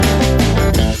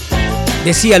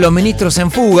Decía, los ministros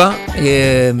en fuga.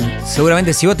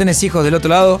 Seguramente si vos tenés hijos del otro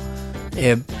lado,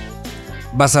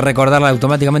 vas a recordar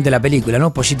automáticamente la película,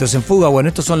 ¿no? Pollitos en fuga. Bueno,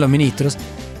 estos son los ministros.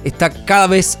 Está cada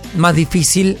vez más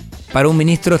difícil para un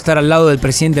ministro estar al lado del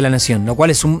presidente de la nación, lo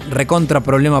cual es un recontra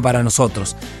problema para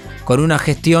nosotros. Con una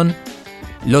gestión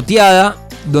loteada,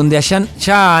 donde allá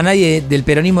ya a nadie del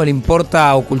peronismo le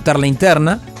importa ocultar la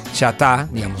interna. Ya está,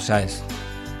 digamos, ya es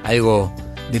algo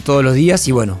de todos los días.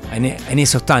 Y bueno, en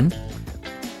eso están.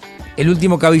 El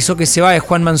último que avisó que se va es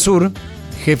Juan Mansur,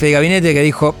 jefe de gabinete, que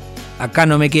dijo: acá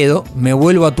no me quedo, me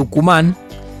vuelvo a Tucumán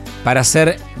para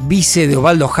ser vice de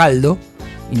Osvaldo Jaldo.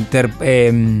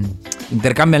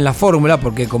 Intercambian la fórmula,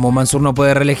 porque como Mansur no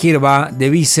puede reelegir, va de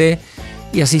vice,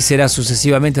 y así será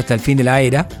sucesivamente hasta el fin de la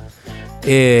era.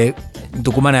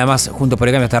 Tucumán, además, Juntos por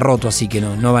el Cambio está roto, así que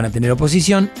no van a tener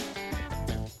oposición.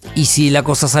 Y si la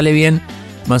cosa sale bien,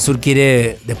 Mansur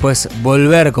quiere después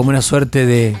volver como una suerte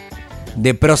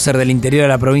de prócer del interior a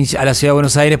la provincia, a la ciudad de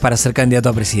Buenos Aires, para ser candidato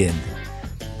a presidente.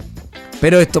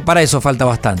 Pero para eso falta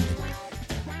bastante.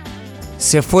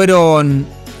 Se fueron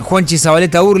Juanchi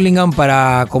Zabaleta Hurlingham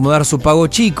para acomodar su pago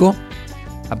chico.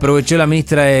 Aprovechó la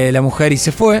ministra de la Mujer y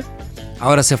se fue.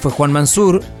 Ahora se fue Juan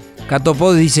Mansur. Cato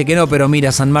Podi dice que no, pero mira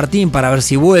a San Martín para ver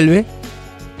si vuelve.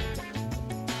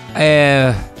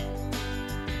 El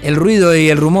ruido y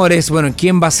el rumor es, bueno,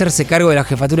 ¿quién va a hacerse cargo de la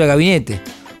jefatura de gabinete?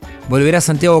 ¿Volverá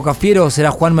Santiago Cafiero o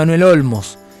será Juan Manuel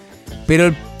Olmos? Pero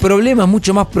el problema es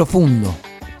mucho más profundo.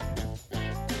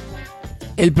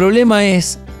 El problema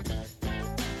es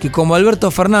que como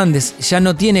Alberto Fernández ya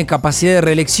no tiene capacidad de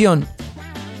reelección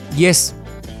y es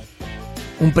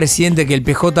un presidente que el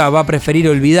PJ va a preferir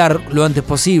olvidar lo antes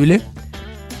posible,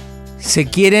 se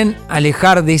quieren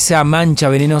alejar de esa mancha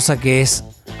venenosa que es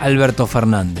Alberto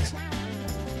Fernández.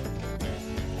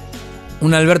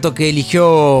 Un Alberto que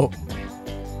eligió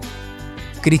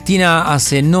Cristina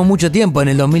hace no mucho tiempo, en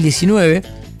el 2019,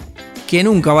 que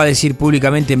nunca va a decir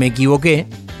públicamente me equivoqué,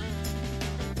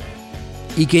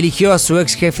 y que eligió a su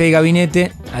ex jefe de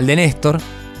gabinete, al de Néstor,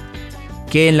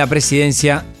 que en la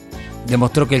presidencia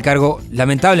demostró que el cargo,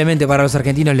 lamentablemente para los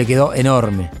argentinos, le quedó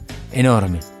enorme,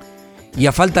 enorme. Y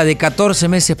a falta de 14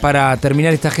 meses para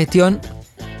terminar esta gestión,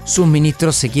 sus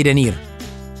ministros se quieren ir.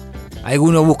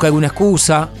 Alguno busca alguna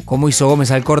excusa, como hizo Gómez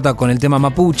Alcorta con el tema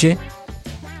mapuche.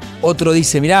 Otro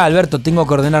dice, mirá, Alberto, tengo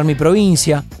que ordenar mi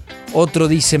provincia. Otro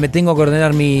dice, me tengo que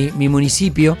ordenar mi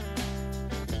municipio.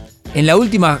 En la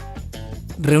última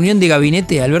reunión de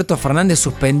gabinete, Alberto Fernández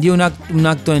suspendió un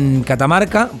acto en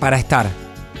Catamarca para estar.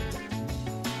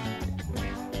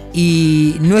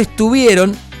 Y no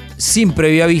estuvieron, sin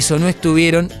previo aviso, no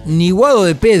estuvieron ni Guado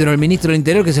de Pedro, el ministro del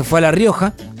Interior que se fue a La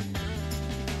Rioja,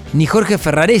 ni Jorge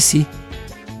Ferraresi,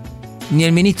 ni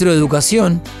el ministro de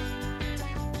Educación,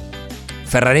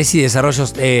 Ferraresi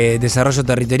Desarrollo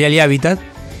Territorial y Hábitat,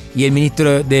 y el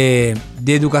ministro de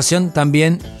Educación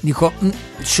también dijo,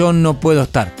 yo no puedo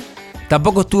estar.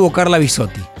 Tampoco estuvo Carla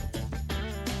Bisotti.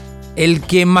 El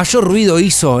que mayor ruido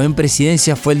hizo en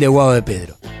presidencia fue el de Guado de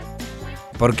Pedro,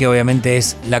 porque obviamente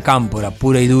es la cámpora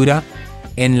pura y dura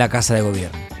en la Casa de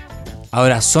Gobierno.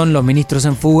 Ahora son los ministros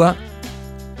en fuga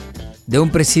de un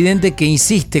presidente que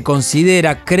insiste,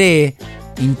 considera, cree,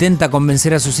 intenta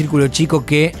convencer a su círculo chico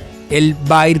que él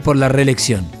va a ir por la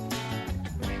reelección.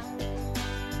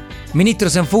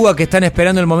 Ministros en fuga que están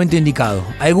esperando el momento indicado.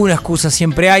 Alguna excusa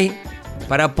siempre hay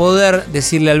para poder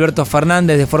decirle a Alberto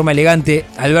Fernández de forma elegante,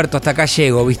 Alberto, hasta acá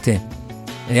llego, ¿viste?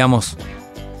 Digamos,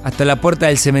 hasta la puerta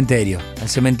del cementerio. Al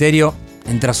cementerio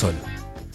entra solo.